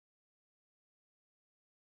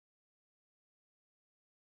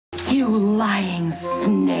You lying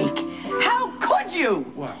snake. How could you?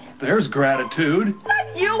 Well, there's gratitude.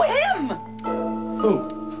 Not you, him. Who?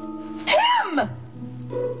 Him!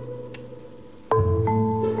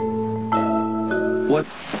 What?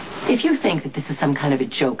 If you think that this is some kind of a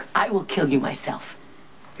joke, I will kill you myself.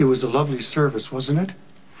 It was a lovely service, wasn't it?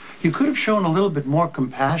 You could have shown a little bit more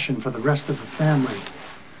compassion for the rest of the family.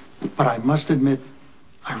 But I must admit,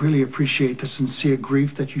 I really appreciate the sincere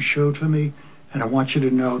grief that you showed for me, and I want you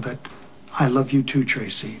to know that I love you too,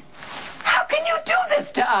 Tracy. How can you do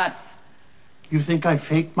this to us? You think I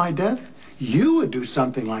faked my death? You would do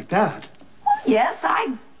something like that. Well, yes,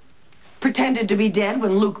 I pretended to be dead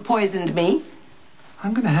when Luke poisoned me.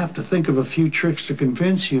 I'm going to have to think of a few tricks to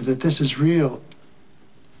convince you that this is real.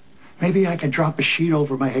 Maybe I could drop a sheet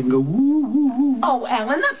over my head and go, woo, woo, woo. Oh,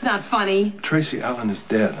 Alan, that's not funny. Tracy, Allen is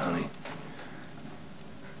dead, honey.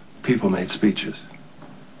 People made speeches.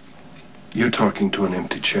 You're talking to an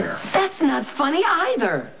empty chair. That's not funny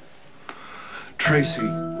either. Tracy,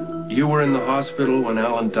 you were in the hospital when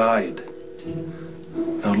Alan died.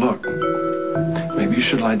 Now look, maybe you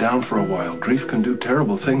should lie down for a while. Grief can do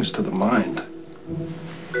terrible things to the mind.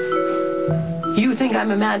 You think I'm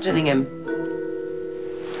imagining him?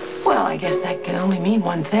 Well, I guess that can only mean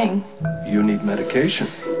one thing. You need medication.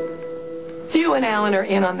 You and Alan are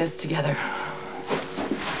in on this together.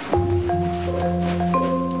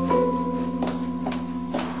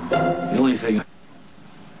 The only thing...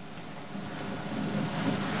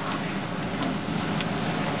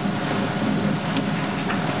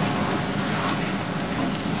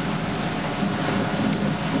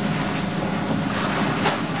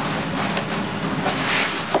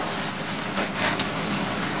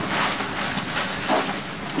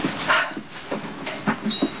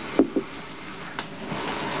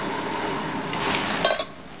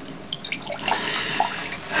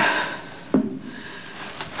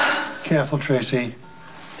 Careful, Tracy.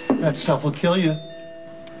 That stuff will kill you.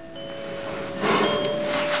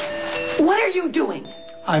 What are you doing?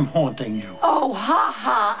 I'm haunting you. Oh, ha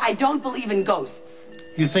ha. I don't believe in ghosts.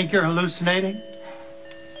 You think you're hallucinating?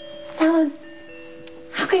 Alan,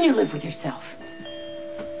 how can you live with yourself?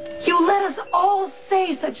 You let us all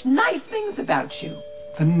say such nice things about you.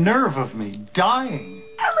 The nerve of me dying.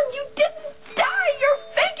 Alan, you didn't die. You're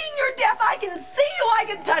faking your death. I can see you. I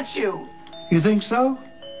can touch you. You think so?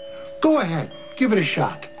 Go ahead. Give it a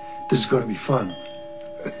shot. This is going to be fun.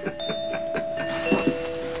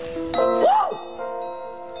 Whoa!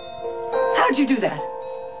 How'd you do that?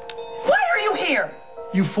 Why are you here?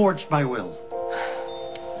 You forged my will.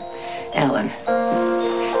 Alan,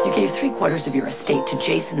 you gave 3/4 of your estate to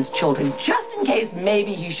Jason's children just in case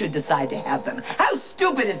maybe he should decide to have them. How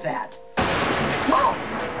stupid is that? Whoa!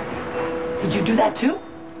 Did you do that too?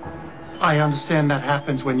 I understand that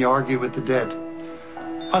happens when you argue with the dead.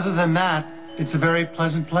 Other than that, it's a very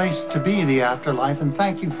pleasant place to be, the afterlife, and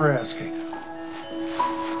thank you for asking.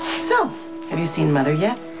 So, have you seen Mother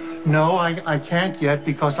yet? No, I can't yet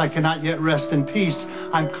because I cannot yet rest in peace.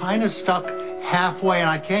 I'm kind of stuck halfway and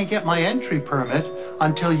I can't get my entry permit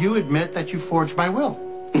until you admit that you forged my will.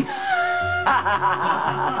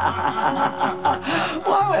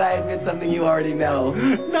 Why would I admit something you already know?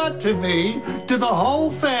 Not to me, to the whole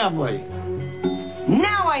family.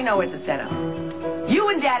 Now I know it's a setup. You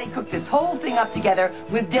and Daddy cooked this whole thing up together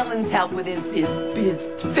with Dylan's help with his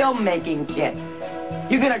filmmaking kit.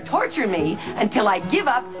 You're gonna torture me until I give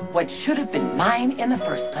up what should have been mine in the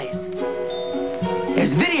first place.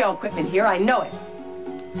 There's video equipment here, I know it.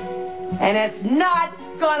 And it's not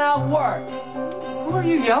gonna work. Who are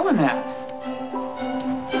you yelling at?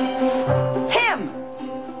 Him!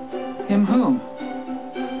 Him whom?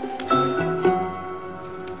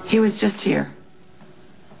 He was just here.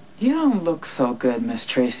 You don't look so good, Miss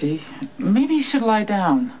Tracy. Maybe you should lie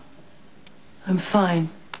down. I'm fine.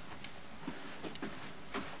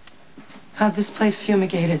 Have this place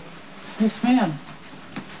fumigated. Yes, ma'am.